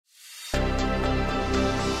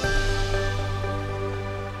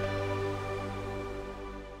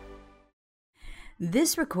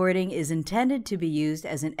This recording is intended to be used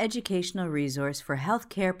as an educational resource for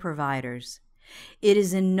healthcare providers. It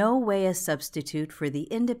is in no way a substitute for the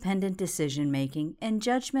independent decision-making and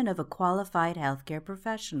judgment of a qualified healthcare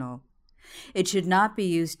professional. It should not be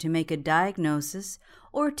used to make a diagnosis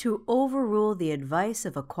or to overrule the advice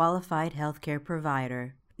of a qualified healthcare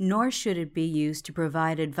provider, nor should it be used to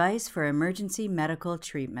provide advice for emergency medical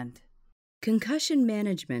treatment. Concussion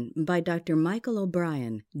Management by Dr. Michael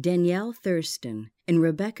O'Brien, Danielle Thurston, and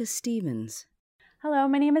Rebecca Stevens. Hello,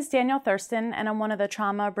 my name is Danielle Thurston, and I'm one of the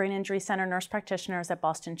Trauma Brain Injury Center nurse practitioners at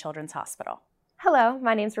Boston Children's Hospital. Hello,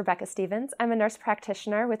 my name is Rebecca Stevens. I'm a nurse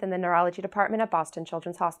practitioner within the Neurology Department at Boston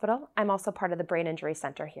Children's Hospital. I'm also part of the Brain Injury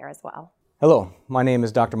Center here as well. Hello, my name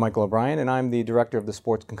is Dr. Michael O'Brien, and I'm the director of the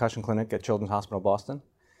Sports Concussion Clinic at Children's Hospital Boston.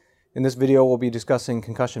 In this video, we'll be discussing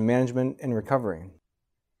concussion management and recovery.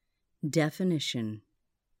 Definition.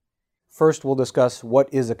 First, we'll discuss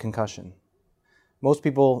what is a concussion. Most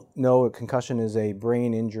people know a concussion is a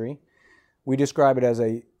brain injury. We describe it as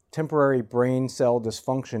a temporary brain cell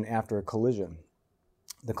dysfunction after a collision.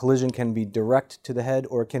 The collision can be direct to the head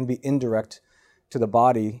or it can be indirect to the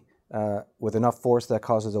body with enough force that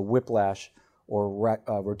causes a whiplash or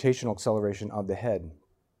rotational acceleration of the head.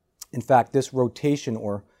 In fact, this rotation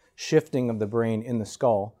or shifting of the brain in the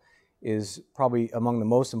skull is probably among the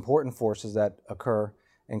most important forces that occur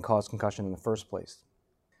and cause concussion in the first place.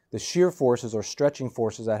 The shear forces or stretching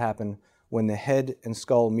forces that happen when the head and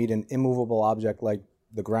skull meet an immovable object like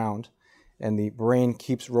the ground and the brain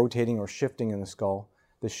keeps rotating or shifting in the skull,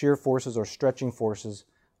 the shear forces or stretching forces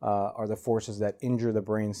are the forces that injure the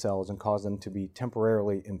brain cells and cause them to be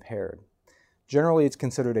temporarily impaired. Generally, it's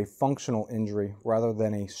considered a functional injury rather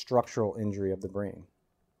than a structural injury of the brain,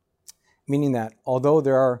 meaning that although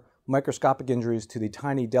there are microscopic injuries to the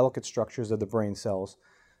tiny, delicate structures of the brain cells,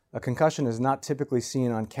 a concussion is not typically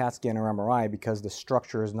seen on CAT scan or MRI because the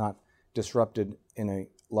structure is not disrupted in a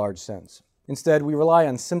large sense. Instead, we rely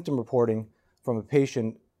on symptom reporting from a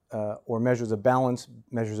patient or measures of balance,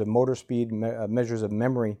 measures of motor speed, measures of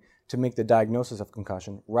memory to make the diagnosis of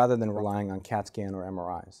concussion rather than relying on CAT scan or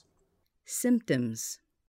MRIs. Symptoms.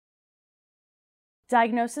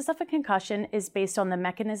 Diagnosis of a concussion is based on the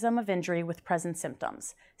mechanism of injury with present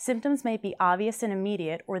symptoms. Symptoms may be obvious and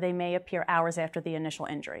immediate, or they may appear hours after the initial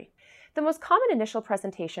injury. The most common initial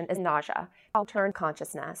presentation is nausea, altered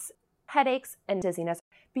consciousness, headaches, and dizziness.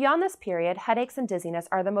 Beyond this period, headaches and dizziness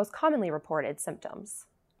are the most commonly reported symptoms.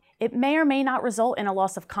 It may or may not result in a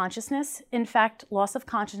loss of consciousness. In fact, loss of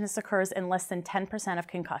consciousness occurs in less than 10% of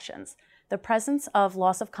concussions. The presence of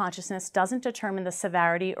loss of consciousness doesn't determine the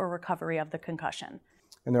severity or recovery of the concussion.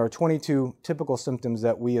 And there are 22 typical symptoms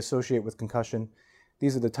that we associate with concussion.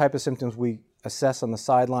 These are the type of symptoms we assess on the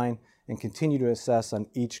sideline and continue to assess on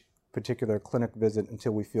each particular clinic visit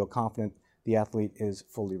until we feel confident the athlete is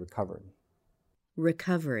fully recovered.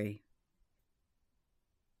 Recovery.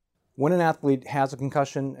 When an athlete has a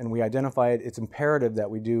concussion and we identify it, it's imperative that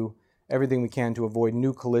we do everything we can to avoid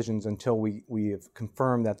new collisions until we have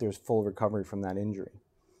confirmed that there's full recovery from that injury.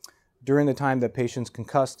 During the time that patient's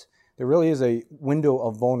concussed, there really is a window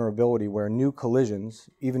of vulnerability where new collisions,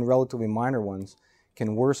 even relatively minor ones,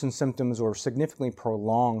 can worsen symptoms or significantly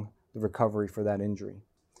prolong the recovery for that injury.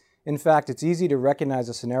 In fact, it's easy to recognize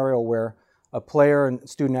a scenario where a player and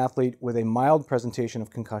student athlete with a mild presentation of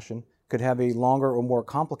concussion could have a longer or more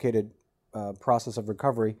complicated process of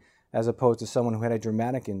recovery as opposed to someone who had a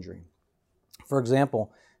dramatic injury. For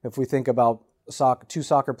example, if we think about two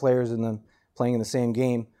soccer players playing in the same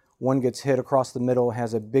game, one gets hit across the middle,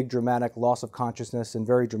 has a big dramatic loss of consciousness and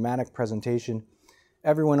very dramatic presentation.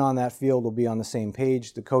 Everyone on that field will be on the same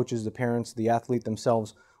page. The coaches, the parents, the athlete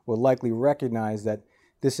themselves will likely recognize that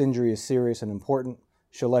this injury is serious and important.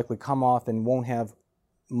 She'll likely come off and won't have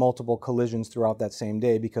multiple collisions throughout that same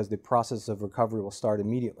day because the process of recovery will start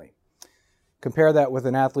immediately. Compare that with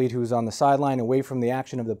an athlete who's on the sideline away from the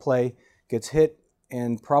action of the play, gets hit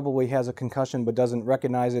and probably has a concussion but doesn't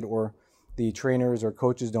recognize it, or the trainers or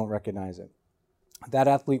coaches don't recognize it. That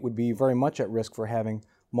athlete would be very much at risk for having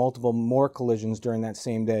multiple more collisions during that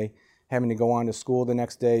same day, having to go on to school the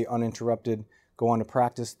next day uninterrupted, go on to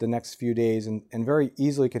practice the next few days, and very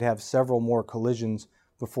easily could have several more collisions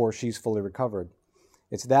before she's fully recovered.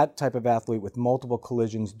 It's that type of athlete with multiple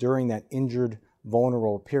collisions during that injured,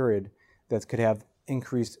 vulnerable period that could have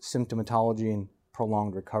increased symptomatology and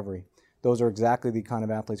prolonged recovery. Those are exactly the kind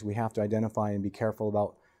of athletes we have to identify and be careful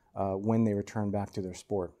about when they return back to their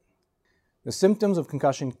sport. The symptoms of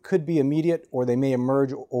concussion could be immediate or they may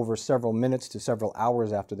emerge over several minutes to several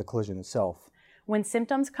hours after the collision itself. When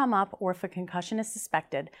symptoms come up or if a concussion is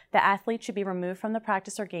suspected, the athlete should be removed from the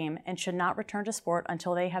practice or game and should not return to sport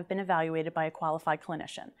until they have been evaluated by a qualified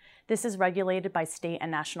clinician. This is regulated by state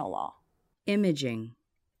and national law. Imaging.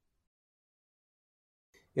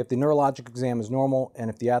 If the neurologic exam is normal and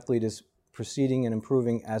if the athlete is proceeding and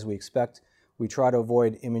improving as we expect, we try to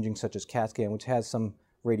avoid imaging such as CAT scan, which has some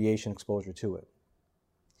radiation exposure to it.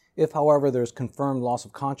 If, however, there's confirmed loss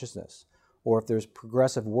of consciousness, or if there's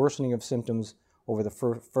progressive worsening of symptoms over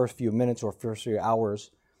the first few minutes or first few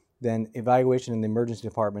hours, then evaluation in the emergency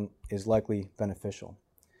department is likely beneficial.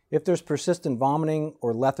 If there's persistent vomiting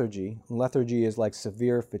or lethargy, and lethargy is like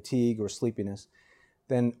severe fatigue or sleepiness,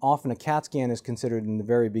 then often a CAT scan is considered in the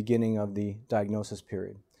very beginning of the diagnosis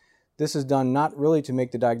period. This is done not really to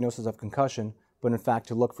make the diagnosis of concussion, but in fact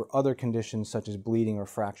to look for other conditions such as bleeding or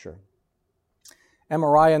fracture.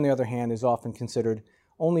 MRI, on the other hand, is often considered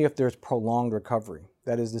only if there's prolonged recovery.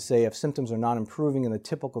 That is to say, if symptoms are not improving in the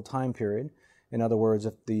typical time period, in other words,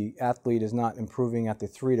 if the athlete is not improving at the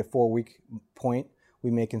 3 to 4 week point, we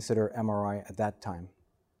may consider MRI at that time.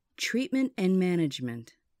 Treatment and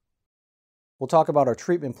management. We'll talk about our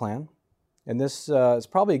treatment plan. And this is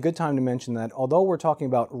probably a good time to mention that although we're talking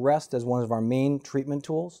about rest as one of our main treatment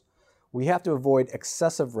tools, we have to avoid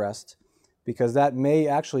excessive rest because that may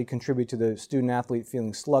actually contribute to the student-athlete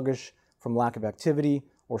feeling sluggish from lack of activity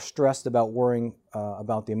or stressed about worrying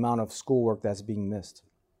about the amount of schoolwork that's being missed.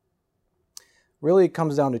 Really, it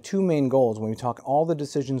comes down to two main goals when we talk. All the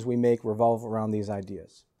decisions we make revolve around these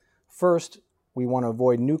ideas. First, we want to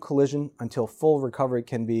avoid new collision until full recovery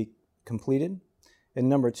can be completed. And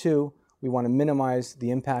number two, we want to minimize the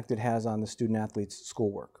impact it has on the student-athlete's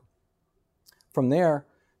schoolwork. From there,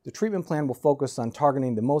 the treatment plan will focus on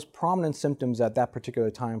targeting the most prominent symptoms at that particular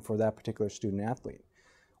time for that particular student-athlete.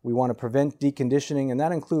 We want to prevent deconditioning, and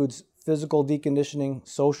that includes physical deconditioning,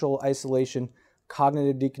 social isolation,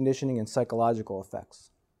 cognitive deconditioning, and psychological effects.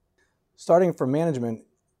 Starting from management,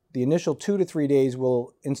 the initial 2 to 3 days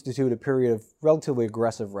will institute a period of relatively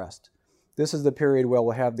aggressive rest. This is the period where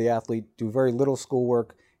we'll have the athlete do very little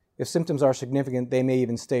schoolwork. If symptoms are significant, they may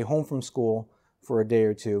even stay home from school for a day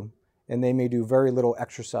or two, and they may do very little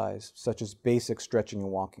exercise, such as basic stretching and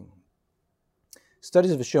walking.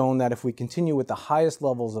 Studies have shown that if we continue with the highest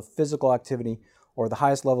levels of physical activity or the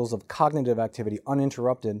highest levels of cognitive activity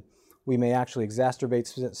uninterrupted, we may actually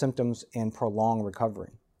exacerbate symptoms and prolong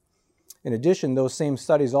recovery. In addition, those same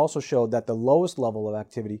studies also showed that the lowest level of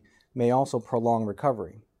activity may also prolong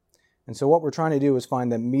recovery. And so what we're trying to do is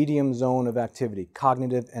find that medium zone of activity,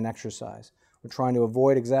 cognitive and exercise. We're trying to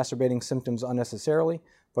avoid exacerbating symptoms unnecessarily,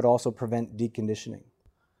 but also prevent deconditioning.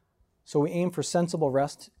 So we aim for sensible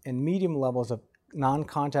rest and medium levels of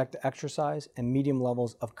non-contact exercise and medium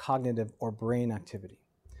levels of cognitive or brain activity.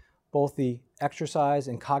 Both the exercise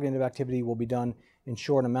and cognitive activity will be done in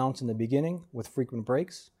short amounts in the beginning with frequent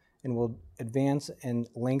breaks, and will advance and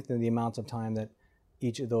lengthen the amounts of time that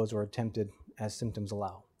each of those are attempted as symptoms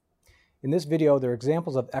allow. In this video, there are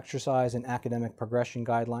examples of exercise and academic progression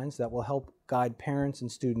guidelines that will help guide parents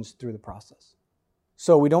and students through the process.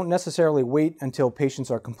 So we don't necessarily wait until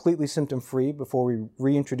patients are completely symptom-free before we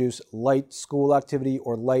reintroduce light school activity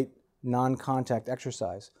or light non-contact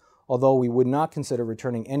exercise, although we would not consider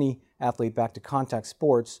returning any athlete back to contact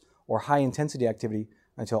sports or high-intensity activity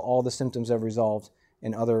until all the symptoms have resolved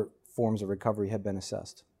and other forms of recovery have been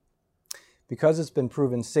assessed. Because it's been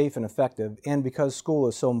proven safe and effective, and because school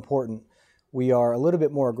is so important, we are a little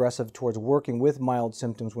bit more aggressive towards working with mild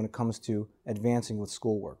symptoms when it comes to advancing with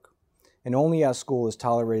schoolwork. And only as school is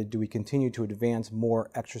tolerated do we continue to advance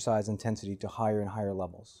more exercise intensity to higher and higher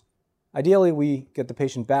levels. Ideally, we get the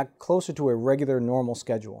patient back closer to a regular normal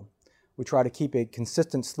schedule. We try to keep a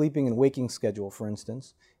consistent sleeping and waking schedule, for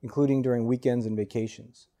instance, including during weekends and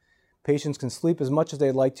vacations. Patients can sleep as much as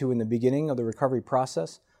they'd like to in the beginning of the recovery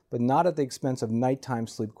process, but not at the expense of nighttime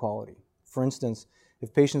sleep quality. For instance,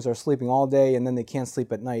 if patients are sleeping all day and then they can't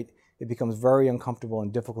sleep at night, it becomes very uncomfortable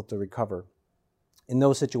and difficult to recover. In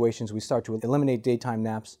those situations, we start to eliminate daytime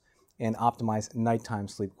naps and optimize nighttime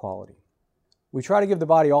sleep quality. We try to give the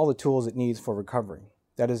body all the tools it needs for recovery.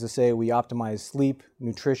 That is to say, we optimize sleep,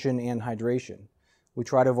 nutrition, and hydration. We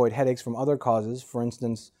try to avoid headaches from other causes, for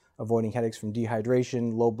instance, avoiding headaches from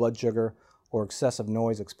dehydration, low blood sugar, or excessive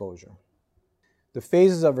noise exposure. The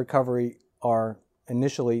phases of recovery are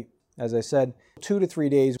initially, as I said, 2 to 3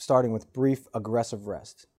 days starting with brief aggressive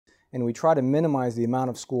rest. And we try to minimize the amount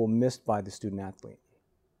of school missed by the student-athlete.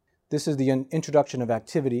 This is the introduction of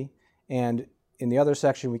activity, and in the other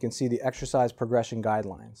section we can see the exercise progression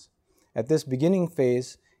guidelines. At this beginning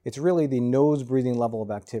phase, it's really the nose breathing level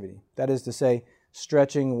of activity. That is to say,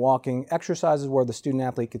 stretching, walking, exercises where the student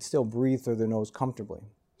athlete could still breathe through their nose comfortably.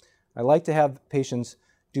 I like to have patients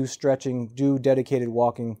do stretching, do dedicated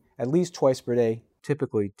walking at least twice per day,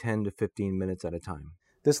 typically 10 to 15 minutes at a time.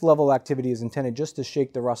 This level of activity is intended just to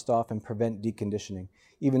shake the rust off and prevent deconditioning,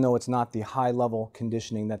 even though it's not the high-level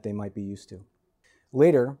conditioning that they might be used to.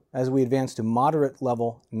 Later, as we advance to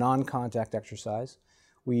moderate-level non-contact exercise,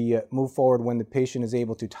 we move forward when the patient is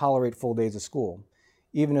able to tolerate full days of school.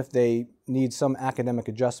 Even if they need some academic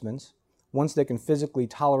adjustments, once they can physically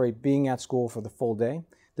tolerate being at school for the full day,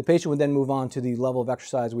 the patient would then move on to the level of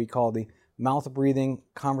exercise we call the mouth breathing,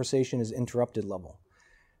 conversation is interrupted level.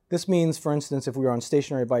 This means, for instance, if we were on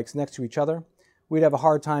stationary bikes next to each other, we'd have a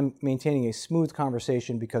hard time maintaining a smooth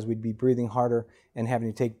conversation because we'd be breathing harder and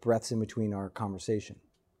having to take breaths in between our conversation.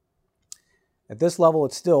 At this level,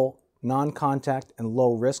 it's still non-contact and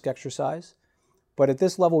low-risk exercise, but at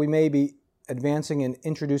this level, we may be advancing and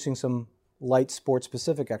introducing some light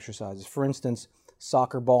sport-specific exercises. For instance,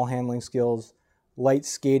 soccer ball handling skills, light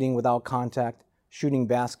skating without contact, shooting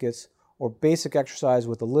baskets, or basic exercise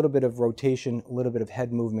with a little bit of rotation, a little bit of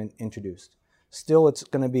head movement introduced. Still, it's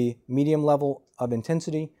going to be medium level of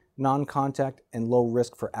intensity, non-contact, and low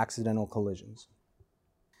risk for accidental collisions.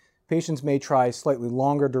 Patients may try slightly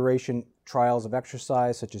longer duration trials of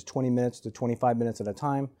exercise, such as 20 minutes to 25 minutes at a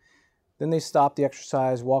time. Then they stop the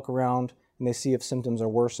exercise, walk around, and they see if symptoms are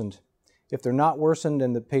worsened. If they're not worsened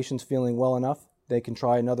and the patient's feeling well enough, they can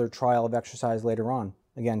try another trial of exercise later on.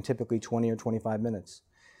 Again, typically 20 or 25 minutes.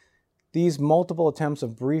 These multiple attempts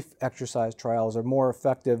of brief exercise trials are more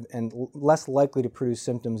effective and less likely to produce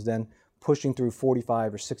symptoms than pushing through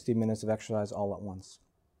 45 or 60 minutes of exercise all at once.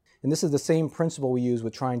 And this is the same principle we use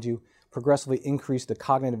with trying to progressively increase the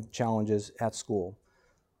cognitive challenges at school.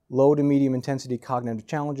 Low to medium intensity cognitive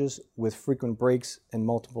challenges with frequent breaks and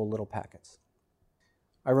multiple little packets.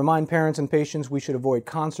 I remind parents and patients we should avoid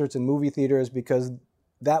concerts and movie theaters because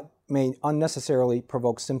that may unnecessarily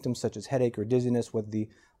provoke symptoms such as headache or dizziness with the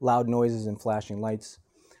loud noises and flashing lights.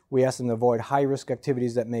 We ask them to avoid high-risk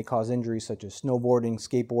activities that may cause injuries such as snowboarding,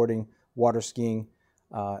 skateboarding, water skiing,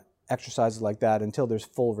 exercises like that until there's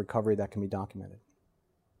full recovery that can be documented.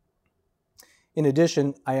 In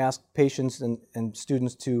addition, I ask patients and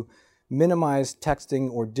students to minimize texting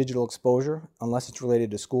or digital exposure unless it's related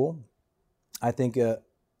to school. I think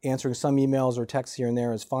answering some emails or texts here and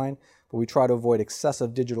there is fine, but we try to avoid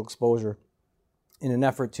excessive digital exposure in an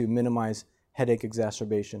effort to minimize headache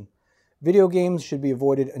exacerbation. Video games should be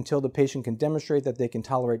avoided until the patient can demonstrate that they can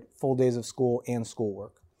tolerate full days of school and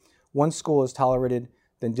schoolwork. Once school is tolerated,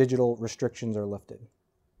 then digital restrictions are lifted.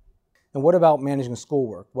 And what about managing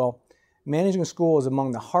schoolwork? Well, managing school is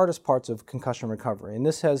among the hardest parts of concussion recovery, and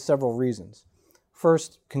this has several reasons.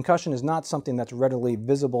 First, concussion is not something that's readily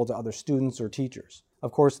visible to other students or teachers.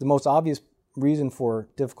 Of course, the most obvious reason for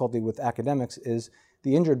difficulty with academics is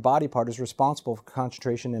the injured body part is responsible for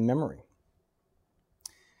concentration and memory.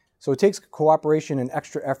 So it takes cooperation and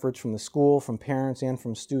extra efforts from the school, from parents, and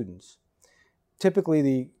from students. Typically,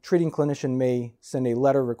 the treating clinician may send a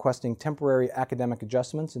letter requesting temporary academic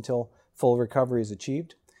adjustments until full recovery is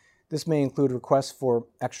achieved. This may include requests for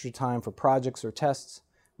extra time for projects or tests,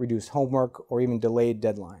 reduced homework, or even delayed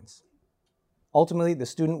deadlines. Ultimately, the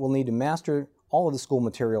student will need to master all of the school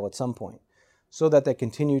material at some point so that they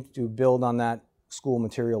continue to build on that school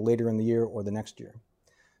material later in the year or the next year.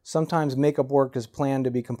 Sometimes makeup work is planned to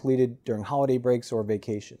be completed during holiday breaks or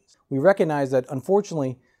vacations. We recognize that,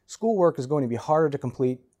 unfortunately, schoolwork is going to be harder to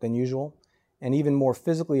complete than usual and even more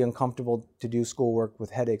physically uncomfortable to do schoolwork with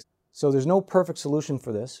headaches. So there's no perfect solution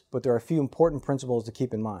for this, but there are a few important principles to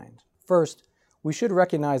keep in mind. First, we should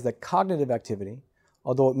recognize that cognitive activity,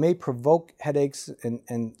 although it may provoke headaches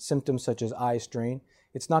and symptoms such as eye strain,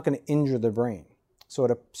 it's not going to injure the brain. So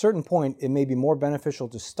at a certain point, it may be more beneficial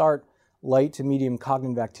to start light to medium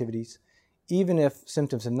cognitive activities, even if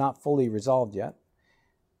symptoms have not fully resolved yet,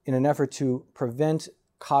 in an effort to prevent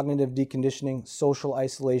cognitive deconditioning, social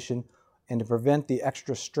isolation, and to prevent the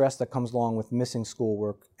extra stress that comes along with missing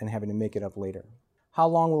schoolwork and having to make it up later. How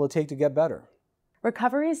long will it take to get better?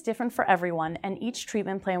 Recovery is different for everyone, and each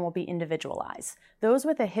treatment plan will be individualized. Those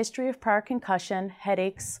with a history of prior concussion,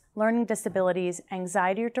 headaches, learning disabilities,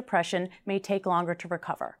 anxiety, or depression may take longer to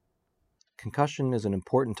recover. Concussion is an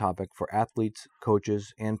important topic for athletes,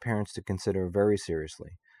 coaches, and parents to consider very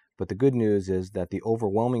seriously. But the good news is that the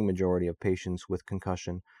overwhelming majority of patients with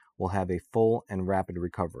concussion will have a full and rapid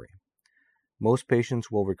recovery. Most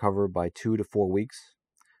patients will recover by 2 to 4 weeks.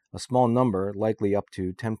 A small number, likely up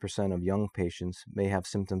to 10% of young patients, may have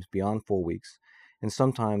symptoms beyond 4 weeks, and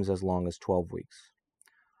sometimes as long as 12 weeks.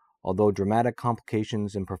 Although dramatic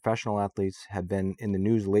complications in professional athletes have been in the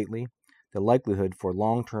news lately, the likelihood for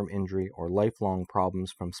long-term injury or lifelong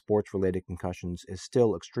problems from sports-related concussions is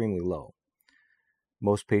still extremely low.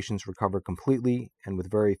 Most patients recover completely, and with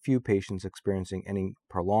very few patients experiencing any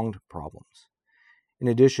prolonged problems. In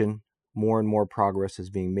addition, more and more progress is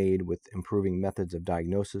being made with improving methods of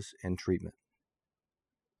diagnosis and treatment.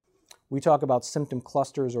 We talk about symptom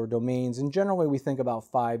clusters or domains, and generally we think about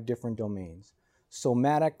 5 different domains.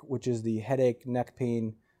 Somatic, which is the headache, neck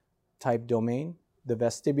pain type domain. The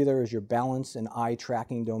vestibular is your balance and eye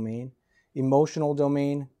tracking domain. Emotional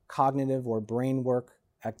domain, cognitive or brain work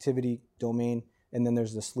activity domain, and then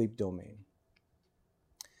there's the sleep domain.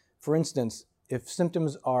 For instance, if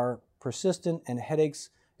symptoms are persistent and headaches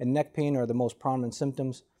and neck pain are the most prominent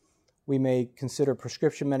symptoms, we may consider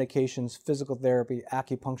prescription medications, physical therapy,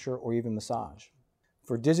 acupuncture, or even massage.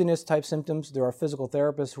 For dizziness type symptoms, there are physical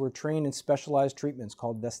therapists who are trained in specialized treatments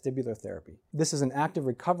called vestibular therapy. This is an active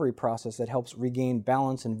recovery process that helps regain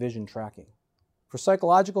balance and vision tracking. For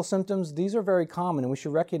psychological symptoms, these are very common, and we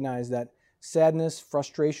should recognize that sadness,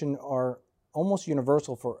 frustration are almost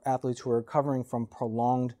universal for athletes who are recovering from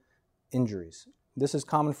prolonged injuries. This is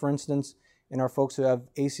common, for instance, in our folks who have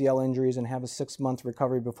ACL injuries and have a 6-month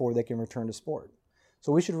recovery before they can return to sport.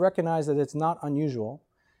 So we should recognize that it's not unusual.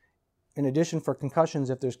 In addition, for concussions,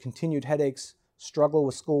 if there's continued headaches, struggle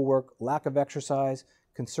with schoolwork, lack of exercise,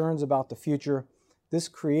 concerns about the future, this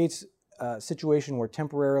creates a situation where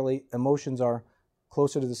temporarily emotions are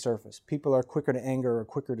closer to the surface. People are quicker to anger or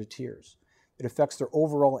quicker to tears. It affects their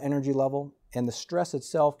overall energy level, and the stress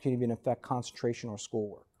itself can even affect concentration or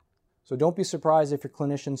schoolwork. So don't be surprised if your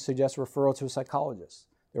clinician suggests referral to a psychologist.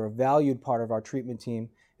 They're a valued part of our treatment team,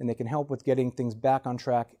 and they can help with getting things back on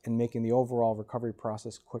track and making the overall recovery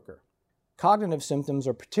process quicker. Cognitive symptoms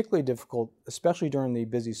are particularly difficult, especially during the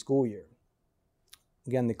busy school year.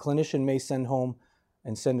 Again, the clinician may send home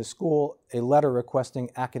and send to school a letter requesting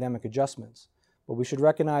academic adjustments, but we should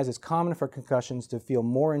recognize it's common for concussions to feel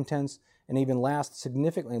more intense and even last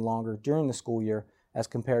significantly longer during the school year as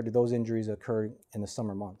compared to those injuries that occurred in the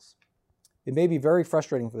summer months. It may be very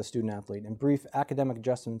frustrating for the student athlete, and brief academic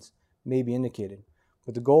adjustments may be indicated,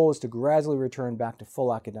 but the goal is to gradually return back to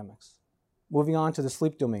full academics. Moving on to the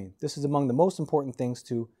sleep domain, this is among the most important things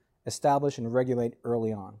to establish and regulate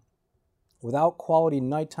early on. Without quality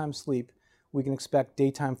nighttime sleep, we can expect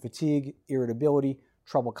daytime fatigue, irritability,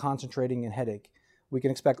 trouble concentrating, and headache. We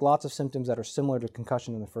can expect lots of symptoms that are similar to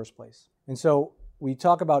concussion in the first place. And so we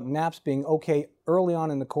talk about naps being okay early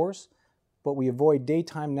on in the course, but we avoid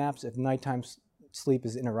daytime naps if nighttime sleep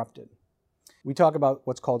is interrupted. We talk about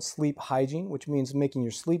what's called sleep hygiene, which means making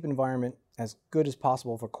your sleep environment as good as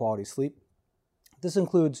possible for quality sleep. This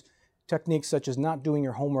includes techniques such as not doing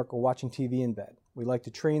your homework or watching TV in bed. We like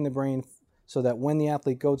to train the brain so that when the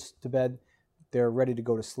athlete goes to bed, they're ready to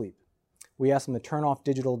go to sleep. We ask them to turn off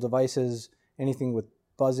digital devices, anything with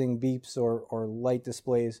buzzing, beeps, or light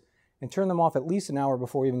displays, and turn them off at least an hour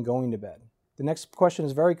before even going to bed. The next question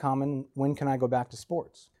is very common: when can I go back to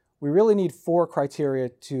sports? We really need 4 criteria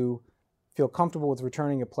to feel comfortable with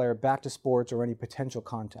returning a player back to sports or any potential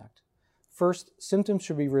contact. First, symptoms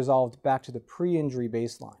should be resolved back to the pre-injury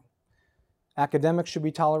baseline. Academics should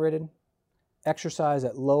be tolerated. Exercise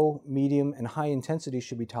at low, medium, and high intensity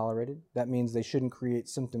should be tolerated. That means they shouldn't create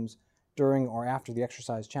symptoms during or after the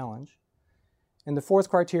exercise challenge. And the 4th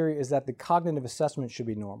criteria is that the cognitive assessment should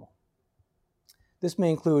be normal. This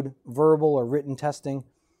may include verbal or written testing,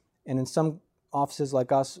 and in some offices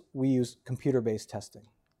like us, we use computer-based testing.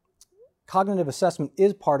 Cognitive assessment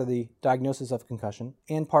is part of the diagnosis of concussion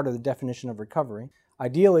and part of the definition of recovery.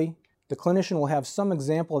 Ideally, the clinician will have some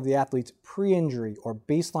example of the athlete's pre-injury or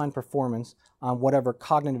baseline performance on whatever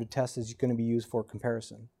cognitive test is going to be used for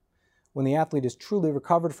comparison. When the athlete is truly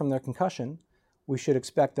recovered from their concussion, we should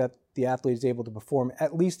expect that the athlete is able to perform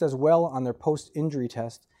at least as well on their post-injury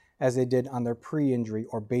test as they did on their pre-injury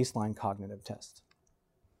or baseline cognitive test.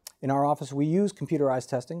 In our office, we use computerized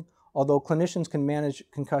testing, although clinicians can manage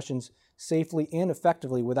concussions safely and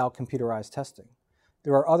effectively without computerized testing.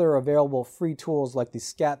 There are other available free tools like the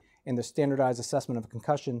SCAT and the Standardized Assessment of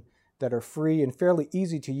Concussion that are free and fairly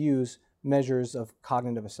easy to use measures of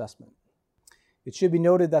cognitive assessment. It should be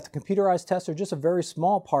noted that the computerized tests are just a very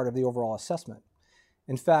small part of the overall assessment.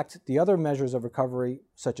 In fact, the other measures of recovery,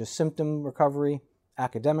 such as symptom recovery,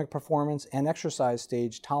 academic performance, and exercise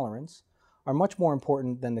stage tolerance, are much more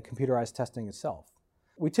important than the computerized testing itself.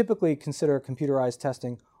 We typically consider computerized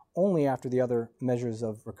testing only after the other measures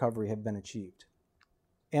of recovery have been achieved.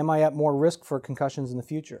 Am I at more risk for concussions in the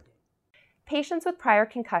future? Patients with prior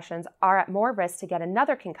concussions are at more risk to get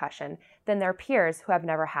another concussion than their peers who have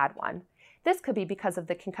never had one. This could be because of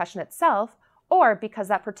the concussion itself or because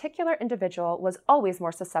that particular individual was always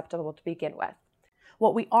more susceptible to begin with.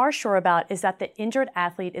 What we are sure about is that the injured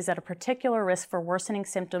athlete is at a particular risk for worsening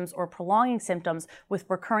symptoms or prolonging symptoms with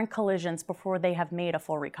recurrent collisions before they have made a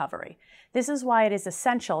full recovery. This is why it is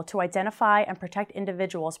essential to identify and protect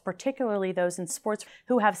individuals, particularly those in sports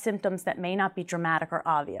who have symptoms that may not be dramatic or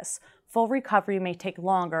obvious. Full recovery may take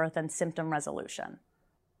longer than symptom resolution.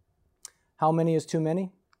 How many is too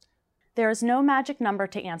many? There is no magic number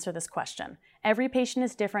to answer this question. Every patient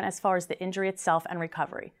is different as far as the injury itself and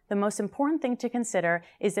recovery. The most important thing to consider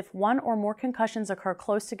is if one or more concussions occur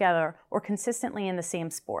close together or consistently in the same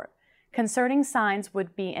sport. Concerning signs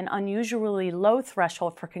would be an unusually low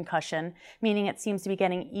threshold for concussion, meaning it seems to be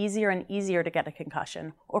getting easier and easier to get a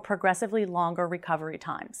concussion, or progressively longer recovery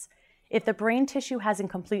times. If the brain tissue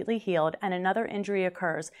hasn't completely healed and another injury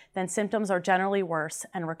occurs, then symptoms are generally worse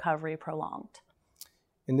and recovery prolonged.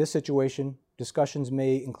 In this situation, discussions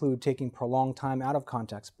may include taking prolonged time out of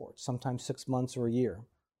contact sports, sometimes 6 months or a year.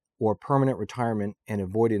 Or permanent retirement and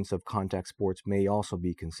avoidance of contact sports may also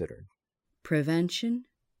be considered. Prevention.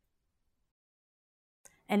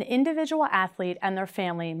 An individual athlete and their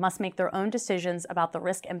family must make their own decisions about the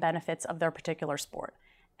risk and benefits of their particular sport.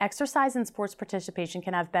 Exercise and sports participation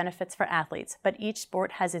can have benefits for athletes, but each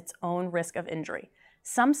sport has its own risk of injury.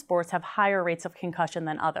 Some sports have higher rates of concussion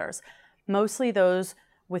than others, mostly those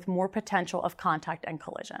with more potential of contact and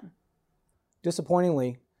collision.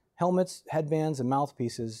 Disappointingly, helmets, headbands, and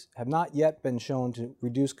mouthpieces have not yet been shown to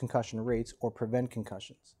reduce concussion rates or prevent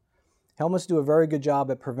concussions. Helmets do a very good job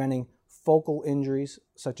at preventing focal injuries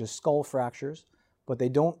such as skull fractures, but they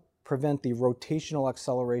don't prevent the rotational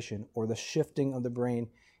acceleration or the shifting of the brain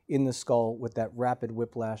in the skull with that rapid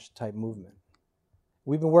whiplash type movement.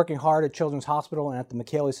 We've been working hard at Children's Hospital and at the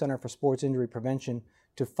McKaylee Center for Sports Injury Prevention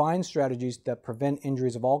to find strategies that prevent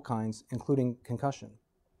injuries of all kinds, including concussion.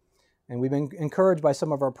 And we've been encouraged by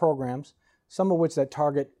some of our programs, some of which that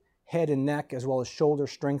target head and neck as well as shoulder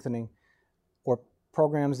strengthening, or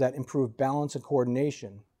programs that improve balance and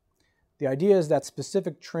coordination. The idea is that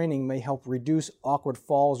specific training may help reduce awkward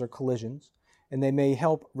falls or collisions, and they may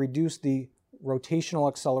help reduce the rotational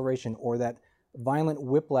acceleration or that violent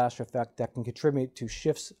whiplash effect that can contribute to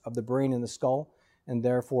shifts of the brain in the skull and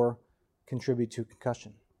therefore contribute to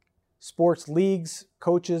concussion. Sports leagues,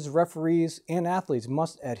 coaches, referees, and athletes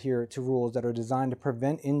must adhere to rules that are designed to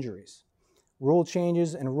prevent injuries. Rule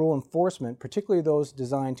changes and rule enforcement, particularly those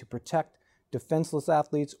designed to protect defenseless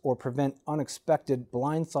athletes or prevent unexpected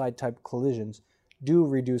blindside type collisions, do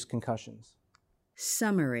reduce concussions.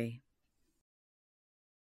 Summary.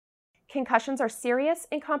 Concussions are serious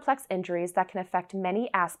and complex injuries that can affect many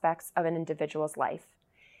aspects of an individual's life.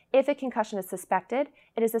 If a concussion is suspected,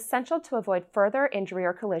 it is essential to avoid further injury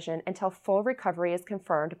or collision until full recovery is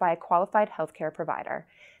confirmed by a qualified healthcare provider.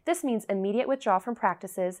 This means immediate withdrawal from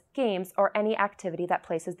practices, games, or any activity that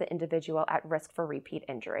places the individual at risk for repeat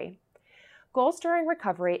injury. Goals during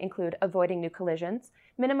recovery include avoiding new collisions,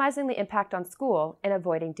 minimizing the impact on school, and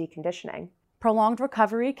avoiding deconditioning. Prolonged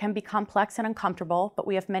recovery can be complex and uncomfortable, but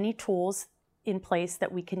we have many tools in place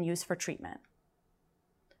that we can use for treatment.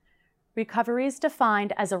 Recovery is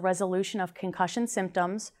defined as a resolution of concussion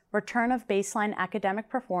symptoms, return of baseline academic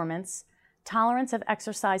performance, tolerance of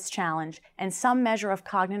exercise challenge, and some measure of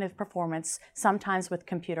cognitive performance, sometimes with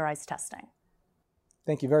computerized testing.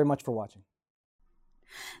 Thank you very much for watching.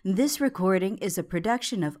 This recording is a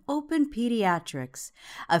production of Open Pediatrics,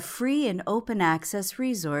 a free and open access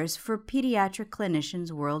resource for pediatric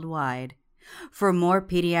clinicians worldwide. For more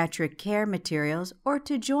pediatric care materials or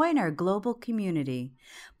to join our global community,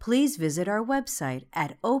 please visit our website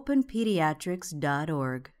at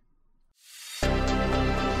openpediatrics.org.